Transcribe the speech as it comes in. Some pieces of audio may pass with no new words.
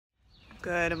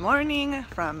Good morning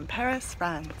from Paris,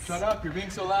 France. Shut up, you're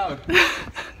being so loud. Too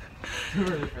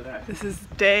early for that. This is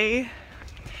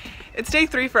it's day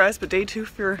 3 for us, but day 2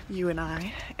 for you and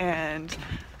I. And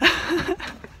and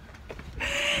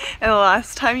the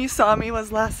last time you saw me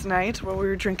was last night where we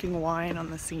were drinking wine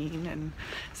on the scene, and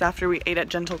it's after we ate at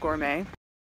Gentle Gourmet.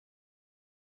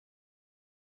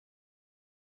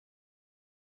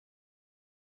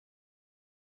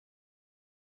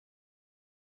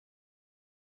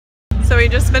 So we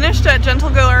just finished at Gentle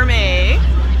Gourmet,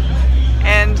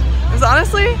 and it was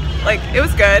honestly, it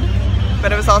was good,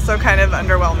 but it was also kind of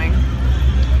underwhelming.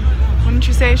 Wouldn't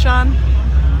you say, Sean?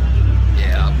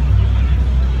 Yeah.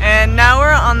 And now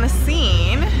we're on the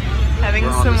scene, having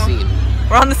We're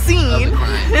on the scene.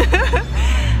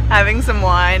 Having some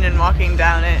wine and walking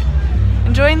down it,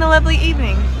 enjoying the lovely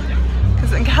evening.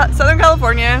 Because in Southern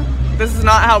California, this is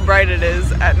not how bright it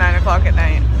is at 9 o'clock at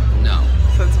night. No.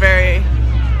 So it's very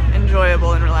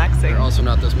enjoyable and relaxing. There are also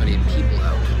not this many people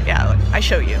out. Yeah, look, I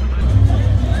show you.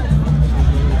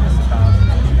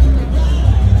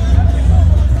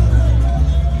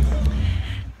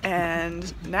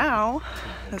 And now,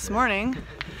 this morning,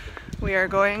 we are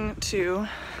going to,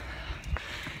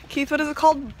 Keith, what is it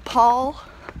called? Paul?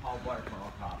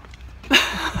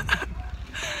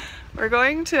 We're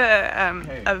going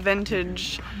to a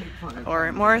vintage,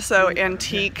 or more so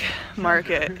antique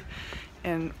market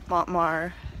in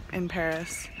Montmartre in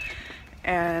Paris.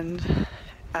 And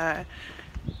if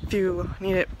you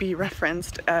need it be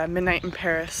referenced, Midnight in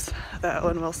Paris, the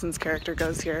Owen Wilson's character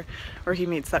goes here, where he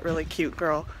meets that really cute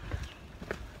girl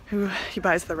who he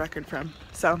buys the record from.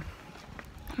 So I'm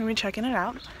gonna be checking it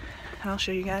out, and I'll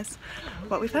show you guys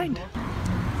what we find.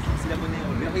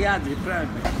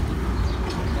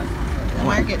 The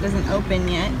market doesn't open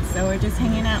yet, so we're just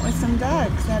hanging out with some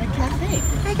dogs at a cafe.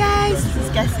 Hi guys, this is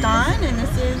Gaston, and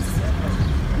this is,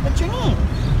 what's your name?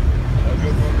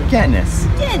 Katniss.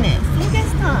 Dennis and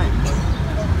Gaston.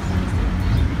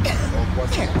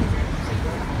 Here,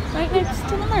 right next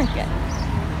to the market.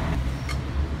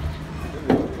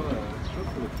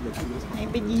 Hi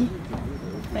Biggie.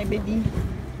 Bye Biggie.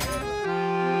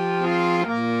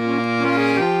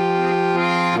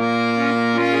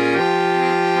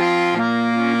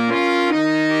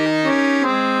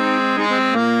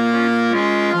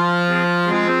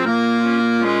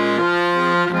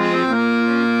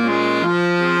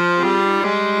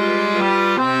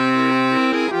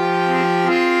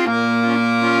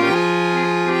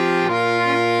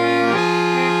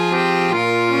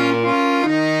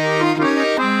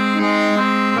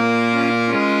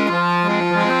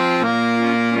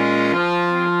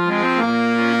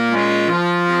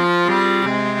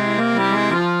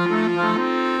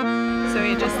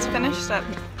 At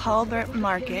Paul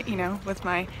Market, you know, with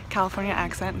my California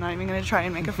accent, not even going to try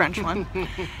and make a French one.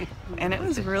 And it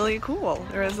was really cool.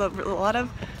 There was a lot of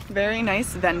very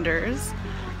nice vendors.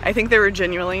 I think they were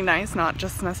genuinely nice, not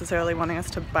just necessarily wanting us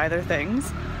to buy their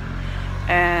things.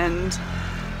 And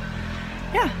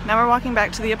yeah, now we're walking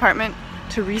back to the apartment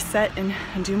to reset and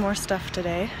do more stuff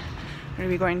today. We're going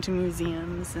to be going to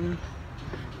museums and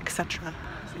etc.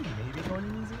 Maybe going to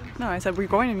museums? No, I said we're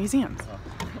going to museums.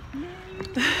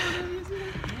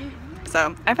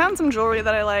 So I found some jewelry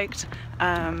that I liked,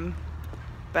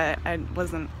 but I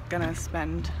wasn't gonna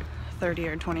spend $30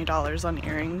 or $20 on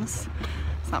earrings.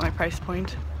 It's not my price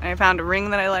point. And I found a ring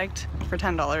that I liked for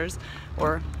 $10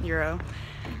 or euro,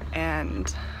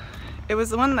 and it was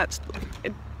the one that's,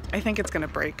 I think it's gonna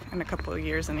break in a couple of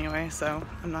years anyway, so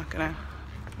I'm not gonna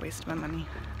waste my money.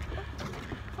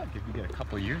 Like if you get a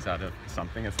couple years out of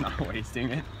something, it's not wasting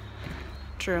it.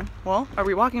 True. Well, are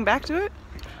we walking back to it?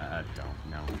 Don't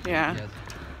know. Yeah.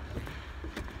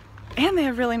 And they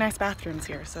have really nice bathrooms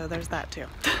here, so there's that too.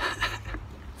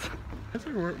 There's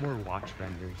more watch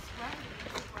vendors.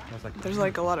 There's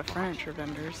like a lot of furniture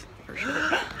vendors, for sure.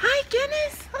 Hi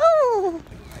Dennis! Oh!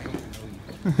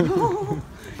 Oh,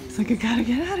 it's like I gotta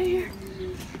get out of here.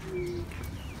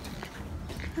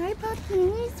 Hi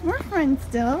puppies, we're friends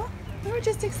still. We were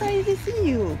just excited to see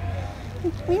you.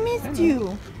 We missed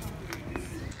you.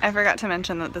 I forgot to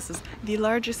mention that this is the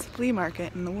largest flea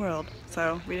market in the world,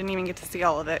 so we didn't even get to see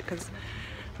all of it because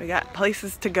we got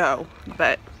places to go,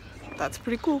 but that's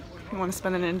pretty cool. If you want to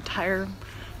spend an entire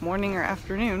morning or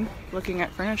afternoon looking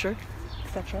at furniture,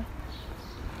 etc.,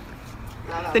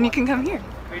 then you can come here.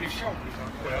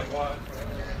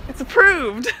 It's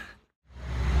approved!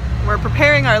 We're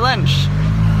preparing our lunch,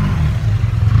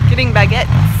 getting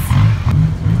baguettes.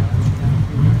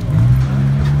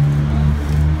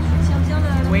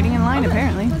 Waiting in line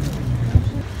apparently.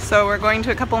 So we're going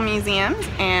to a couple museums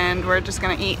and we're just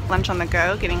gonna eat lunch on the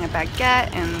go, getting a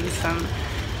baguette and some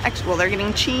actually, well, they're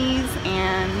getting cheese,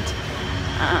 and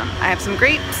I have some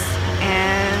grapes,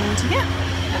 and yeah,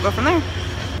 we'll go from there.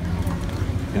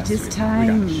 It is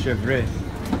time. We got chevre.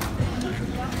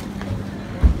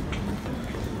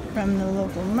 From the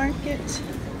local market.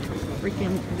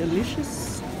 Freaking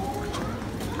delicious.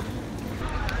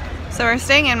 So we're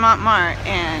staying in Montmartre,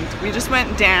 and we just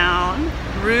went down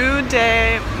Rue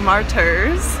des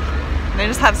Martyrs. They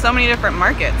just have so many different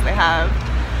markets. They have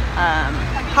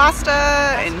pasta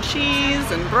and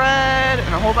cheese and bread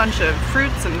and a whole bunch of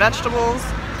fruits and vegetables.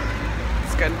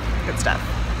 It's good stuff.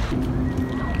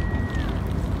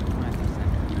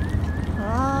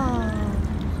 Oh,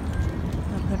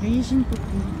 a Parisian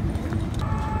cookie.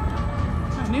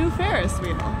 A new Ferris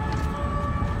wheel,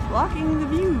 blocking the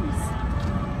views.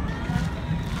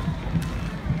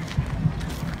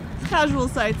 Casual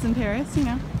sights in Paris, you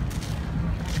know.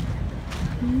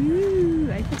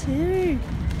 Ooh, Eiffel Tower.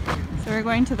 So we're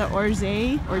going to the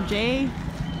Orangey,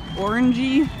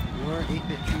 Orangey. Your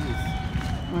 8-bit trees.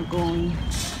 We're going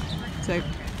to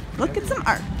look at some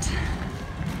art.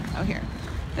 Oh, here.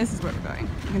 This is where we're going.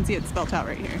 You can see it spelled out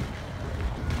right here.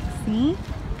 See?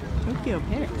 Tokyo,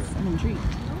 Paris. I'm intrigued.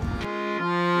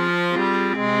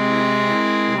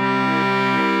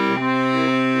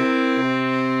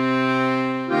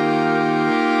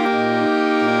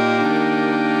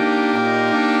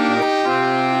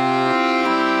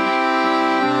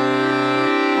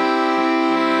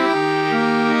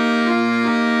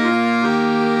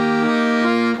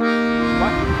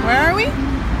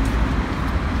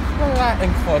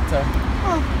 And quarter.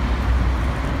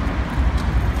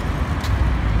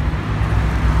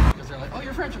 Because they're like, oh,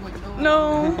 you're French. I'm like,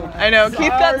 No. I know. Keith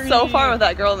got so far with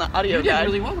that girl in the audio You did guide.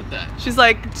 really well with that. She's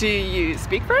like, do you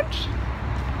speak French?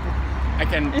 I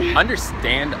can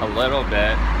understand a little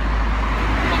bit.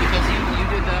 Well, because you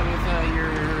did that with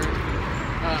your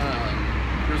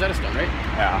Rosetta Stone, right?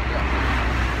 Yeah.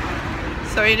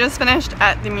 So we just finished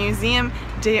at the Museum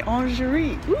des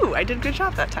Orangeries. Ooh, I did a good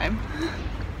job that time.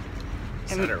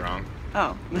 Said it wrong.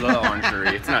 Oh.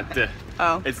 L'Orangerie. It's not the.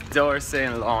 Oh. It's d'Orsay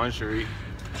and L'Orangerie.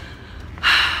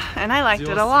 And I liked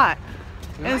it a lot.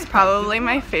 It's probably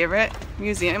my favorite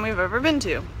museum we've ever been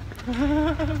to.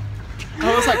 I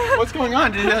was like, what's going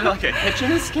on? Did it have like a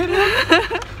hitching skid in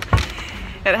it?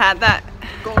 It had that.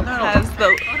 Gold medal. Has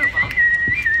the.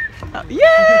 Oh,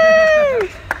 yay!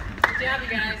 Good job, you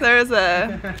guys. There's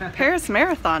a Paris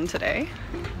Marathon today.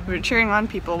 We were cheering on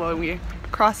people when we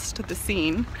crossed the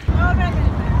scene.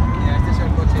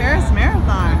 Paris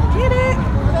Marathon. Get it?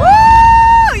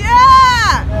 Woo!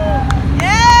 Yeah!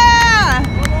 Yeah!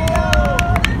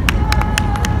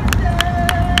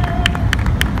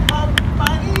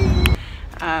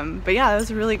 But yeah, that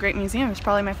was a really great museum. It's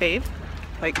probably my fave.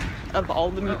 Like, of all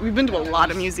the, we've been to a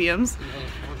lot of museums,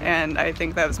 and I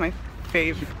think that was my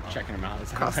fave. Checking them out.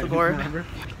 Across the board.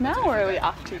 Now where are we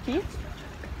off to, Keith?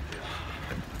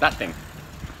 That thing.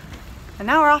 And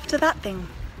now we're off to that thing.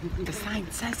 The sign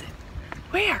says it.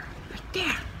 Where? Right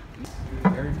there.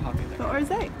 Very popular. The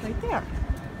Orsay, right there.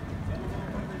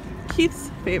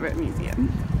 Keith's favorite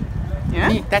museum. Yeah?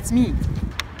 Me, that's me.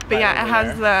 But yeah, Right it over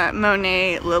has there. the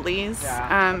Monet lilies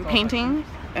Yeah. painting,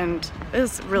 and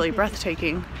it's really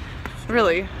breathtaking. It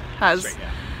really has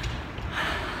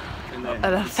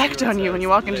an effect on you when you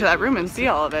walk into that room and see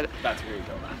all of it. That's where you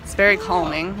go, man. It's very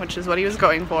calming, which is what he was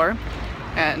going for.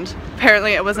 And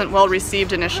apparently it wasn't well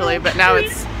received initially, but now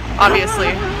it's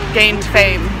obviously gained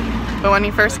fame. But when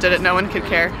he first did it, no one could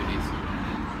care.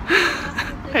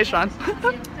 Hey, Sean.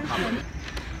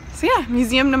 So yeah,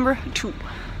 museum number 2.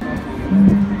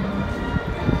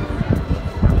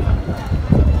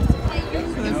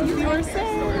 So this is the Orsay.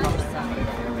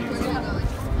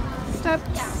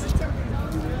 Steps.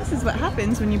 This is what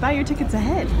happens when you buy your tickets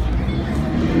ahead.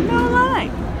 No lie.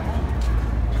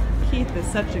 Keith is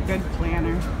such a good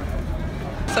planner.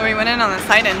 So we went in on the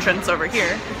side entrance over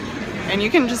here, and you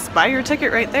can just buy your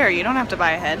ticket right there. You don't have to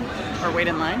buy ahead or wait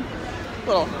in line.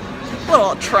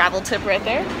 Little travel tip right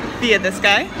there via this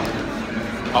guy.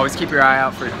 Always keep your eye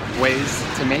out for ways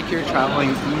to make your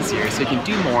traveling easier so you can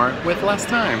do more with less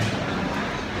time.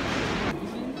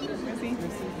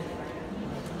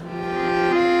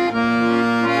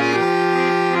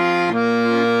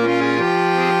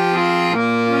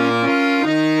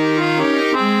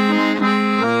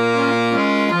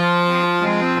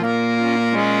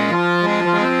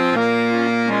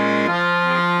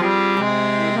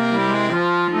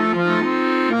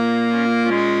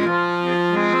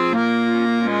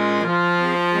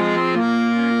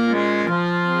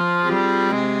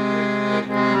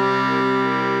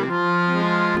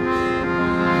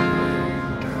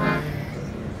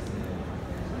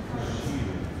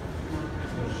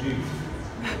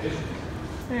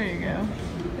 There you go.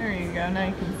 There you go. Now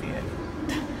you can see it.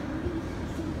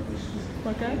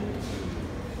 Look up.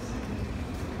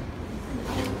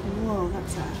 Whoa,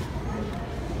 that's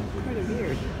quite a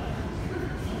beard.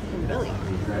 And belly.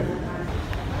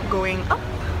 Going up.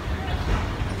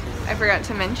 I forgot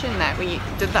to mention that we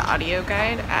did the audio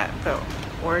guide at the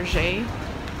Orge, and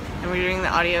we're doing the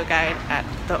audio guide at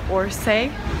the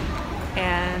Orsay,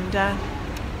 and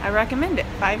I recommend it.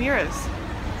 €5.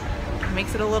 It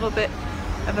makes it a little bit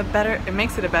of a better, it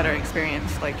makes it a better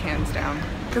experience, like hands down,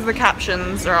 because the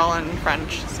captions are all in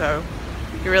French, so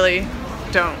you really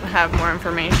don't have more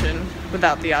information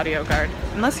without the audio guide,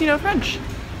 unless you know French.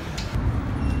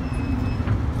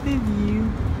 The view.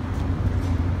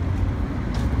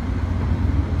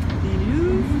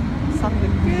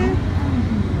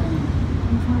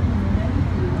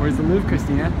 Where's the Louvre,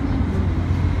 Christina?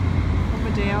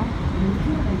 Over jail.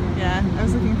 Yeah, I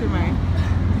was looking through my...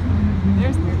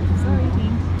 There's the Louvre. Sorry,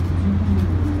 team.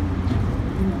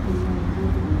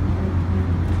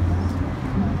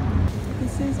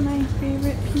 This is my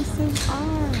favorite piece of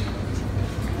art.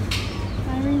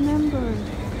 I remember it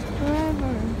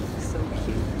forever. So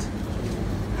cute.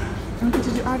 I don't get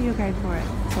to do audio guide for it,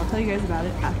 so I'll tell you guys about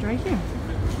it after I hear.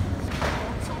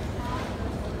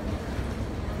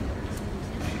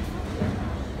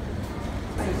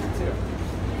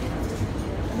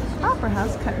 Opera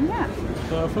house cut in half.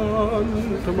 The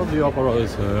Phantom of the Opera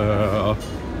is here,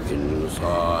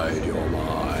 inside your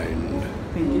mind.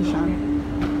 Thank you, Sean.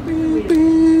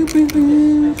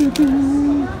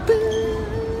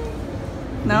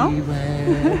 No?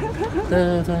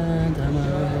 The Phantom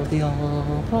of the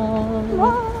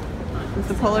Opera. Does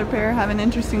the polar bear have an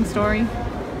interesting story?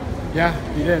 Yeah,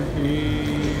 he did.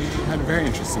 He had a very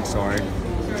interesting story.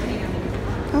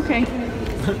 Okay.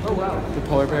 The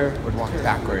polar bear would walk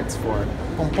backwards for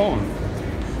pompon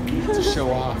to show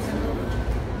off.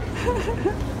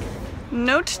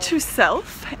 Note to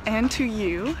self and to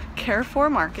you, Carrefour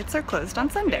markets are closed on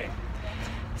Sunday.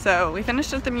 So we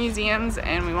finished at the museums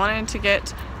and we wanted to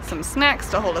get some snacks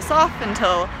to hold us off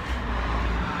until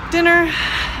dinner,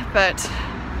 but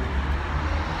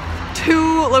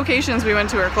 2 locations we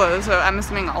went to are closed, so I'm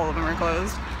assuming all of them are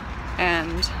closed.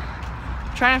 And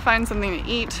trying to find something to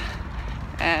eat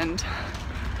and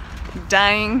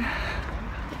dying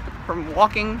from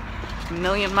walking a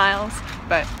million miles,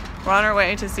 but we're on our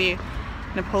way to see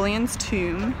Napoleon's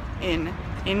tomb in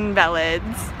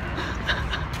Invalides.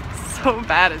 So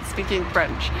bad at speaking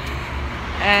French.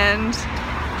 And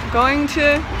going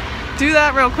to do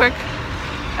that real quick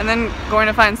and then going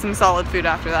to find some solid food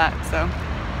after that. So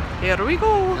here we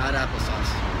go. Not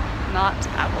applesauce. Not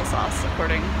applesauce,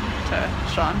 according to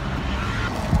Sean.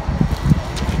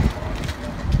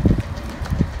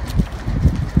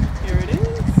 Here it is.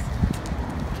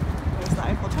 There's the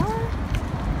Eiffel Tower.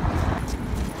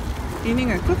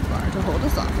 Eating a Cliff Bar to hold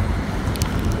us off.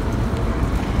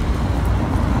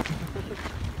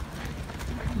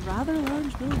 Rather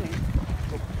large building.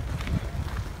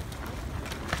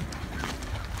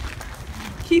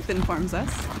 Keith informs us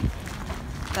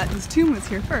that his tomb was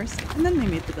here first, and then they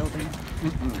made the building.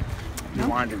 He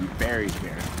wanted to be buried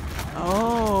here.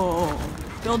 Oh,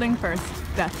 building first,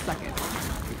 death second.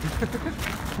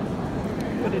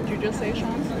 What did you just say,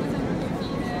 Sean?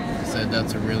 I said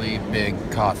that's a really big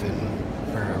coffin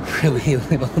for a really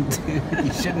little dude.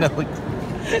 You shouldn't have looked.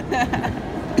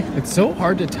 It's so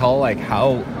hard to tell like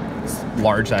how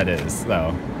large that is,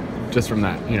 though, just from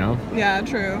that, you know? Yeah,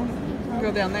 true.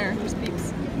 Go down there, just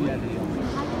peeps.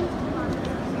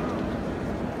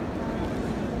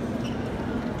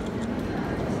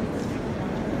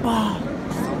 Wow.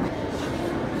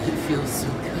 It feels so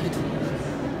good.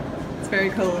 It's very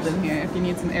cold in here. If you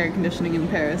need some air conditioning in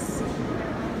Paris,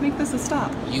 make this a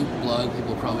stop. You blog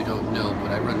people probably don't know,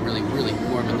 but I run really, really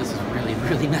warm, and this is really,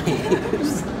 really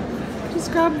nice.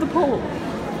 Just grab the pole.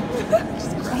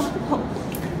 Just grab the pole.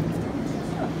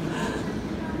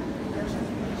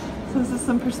 So this is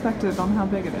some perspective on how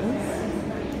big it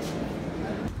is.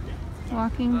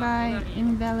 Walking by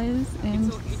Invalides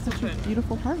and such a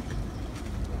beautiful park.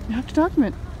 You have to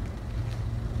document.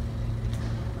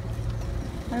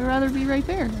 I'd rather be right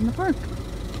there in the park.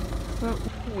 So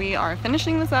we are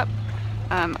finishing this up.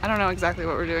 I don't know exactly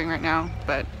what we're doing right now,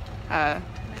 but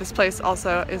this place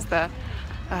also is the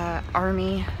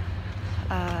Army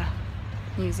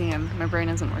Museum. My brain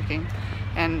isn't working,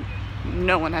 and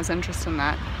no one has interest in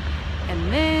that.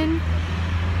 And then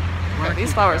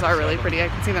these flowers are really pretty. I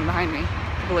can see them behind me.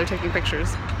 People are taking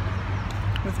pictures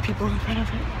with people in front of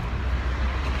it.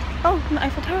 Oh, the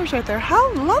Eiffel Tower's right there.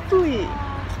 How lovely!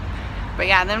 But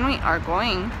yeah, then we are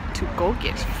going to go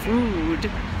get food.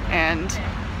 and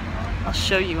I'll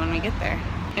show you when we get there.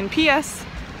 And P.S.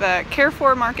 the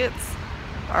Carrefour markets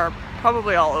are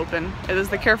probably all open. It is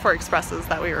the Carrefour Expresses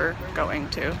that we were going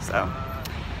to, so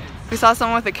we saw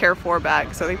someone with a Carrefour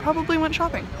bag, so they probably went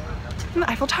shopping. And the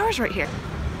Eiffel Tower's right here.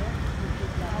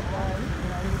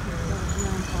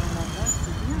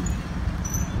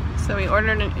 So we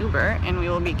ordered an Uber and we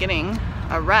will be getting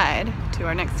a ride to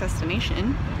our next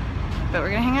destination, but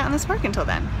we're gonna hang out in this park until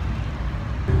then.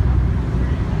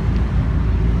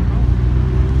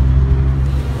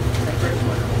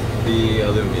 The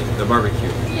illuminate, the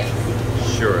barbecue. Yes.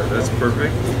 Sure, that's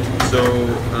perfect. So,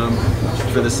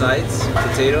 for the sides,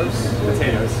 potatoes?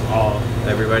 Potatoes, all.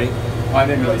 Everybody? Oh, I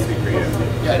didn't really speak for you.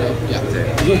 Yeah, I know.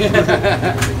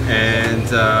 Yeah. And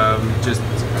just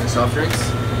soft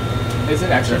drinks? Is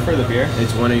it extra for the beer?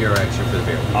 It's one of your extra for the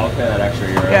beer. I'll pay that extra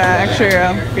euro. Yeah, extra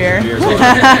euro beer. Beer as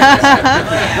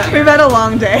well. We've had a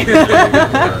long day.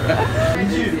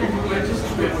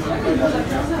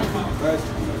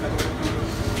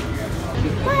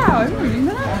 Wow, I've never been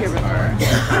up here before.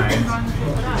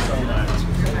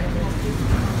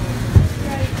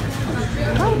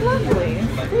 Oh, lovely.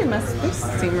 They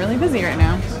seem really busy right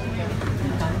now.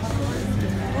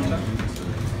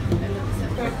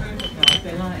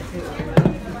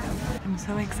 I'm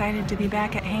so excited to be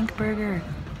back at Hank Burger.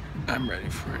 I'm ready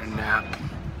for a nap.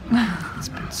 It's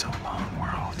been so long,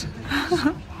 world.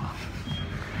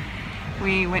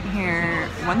 We went here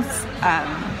once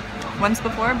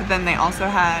before, but then they also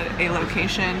had a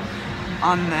location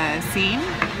on the Seine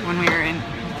when we were in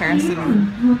Paris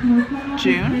in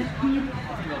June.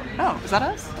 Oh, is that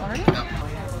us already? No.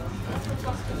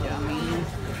 Yummy.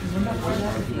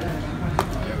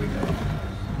 There we go.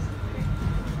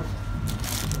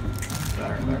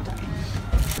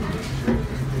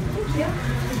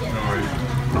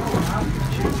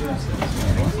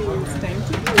 Thank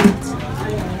you.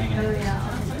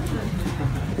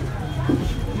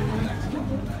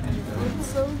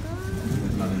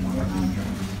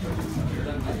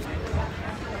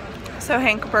 So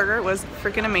Hank Burger was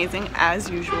freaking amazing as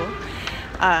usual.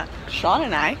 Sean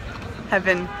and I have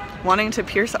been wanting to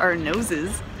pierce our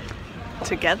noses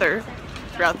together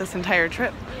throughout this entire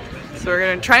trip. So we're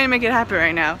gonna try and make it happen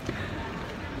right now.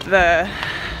 The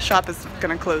shop is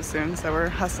gonna close soon, so we're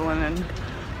hustling and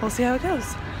we'll see how it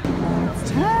goes.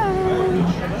 It's time.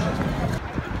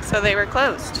 So they were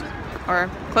closed, or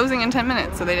closing in 10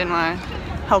 minutes, so they didn't want to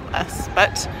help us.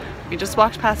 But we just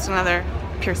walked past another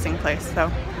piercing place,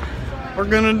 so we're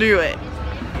gonna do it.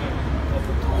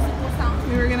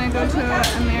 We were gonna go to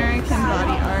American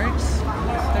Body Art.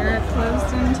 They're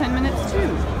closed in 10 minutes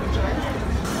too.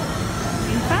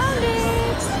 We found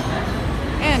it!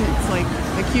 And it's like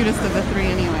the cutest of the three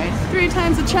anyway. 3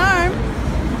 times the charm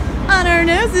on our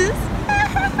noses.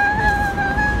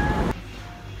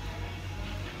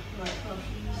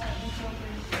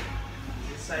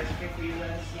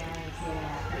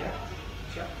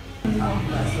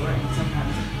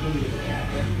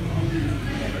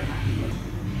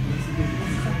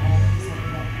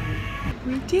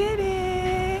 We did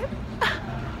it!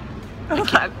 Oh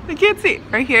God, I can't see.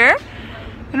 Right here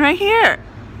and right here.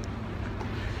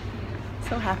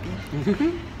 So happy.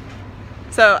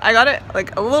 So I got it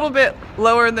like a little bit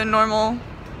lower than normal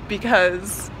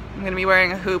because I'm gonna be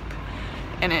wearing a hoop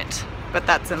in it, but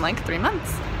that's in like 3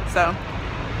 months. So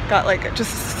got like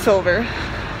just silver,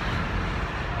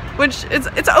 which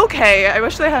it's okay. I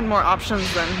wish they had more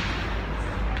options than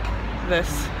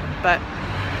this, but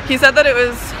he said that it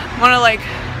was one of like,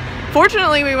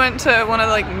 fortunately we went to one of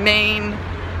the like main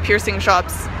piercing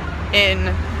shops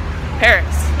in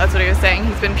Paris. That's what he was saying.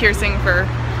 He's been piercing for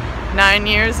 9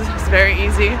 years. It's very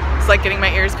easy. It's like getting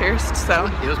my ears pierced, so.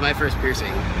 It was my first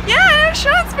piercing. Yeah,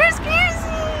 Sean's first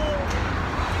piercing!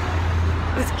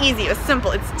 It was easy, it was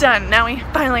simple, it's done. Now we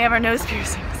finally have our nose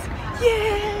piercings.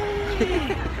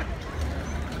 Yay!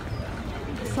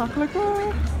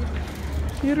 Sacre-Coeur.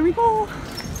 Here we go.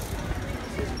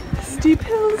 Steep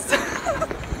hills.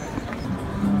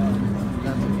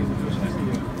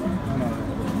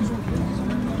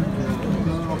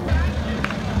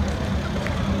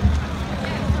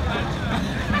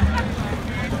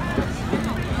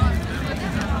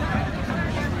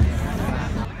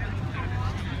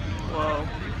 Whoa.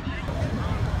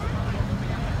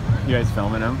 You guys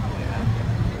filming him?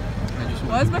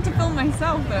 Well, I was about to film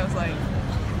myself, but I was like,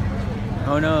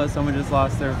 Oh no, someone just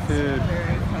lost their food.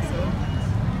 very impressive.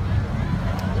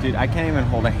 Dude, I can't even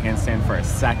hold a handstand for a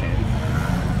second.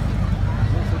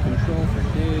 Control for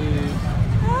days.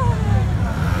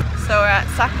 So we're at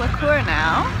Sacre-Coeur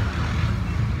now,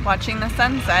 watching the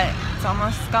sunset. It's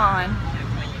almost gone.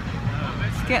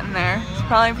 It's getting there. It's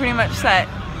probably pretty much set.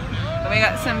 we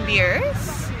got some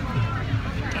beers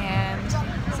and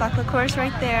soccer course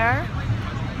right there,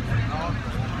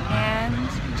 and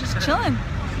just chilling,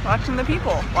 watching the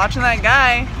people, watching that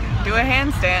guy do a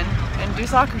handstand and do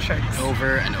soccer tricks.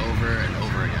 Over and over and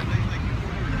over again.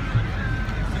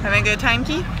 Having a good time,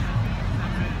 Keith?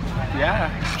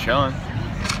 Yeah, chilling.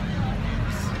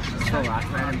 So last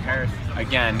night in Paris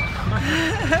again.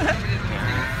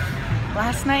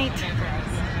 Last night.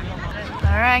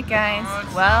 Alright guys,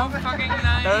 well,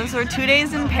 those were 2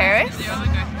 days in Paris.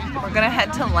 We're gonna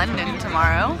head to London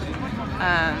tomorrow,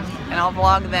 and I'll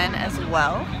vlog then as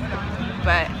well.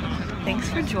 But thanks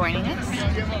for joining us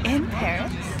in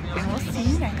Paris, and we'll see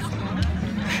you next time.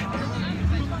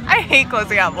 I hate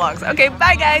closing out vlogs. Okay,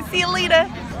 bye guys, see you later.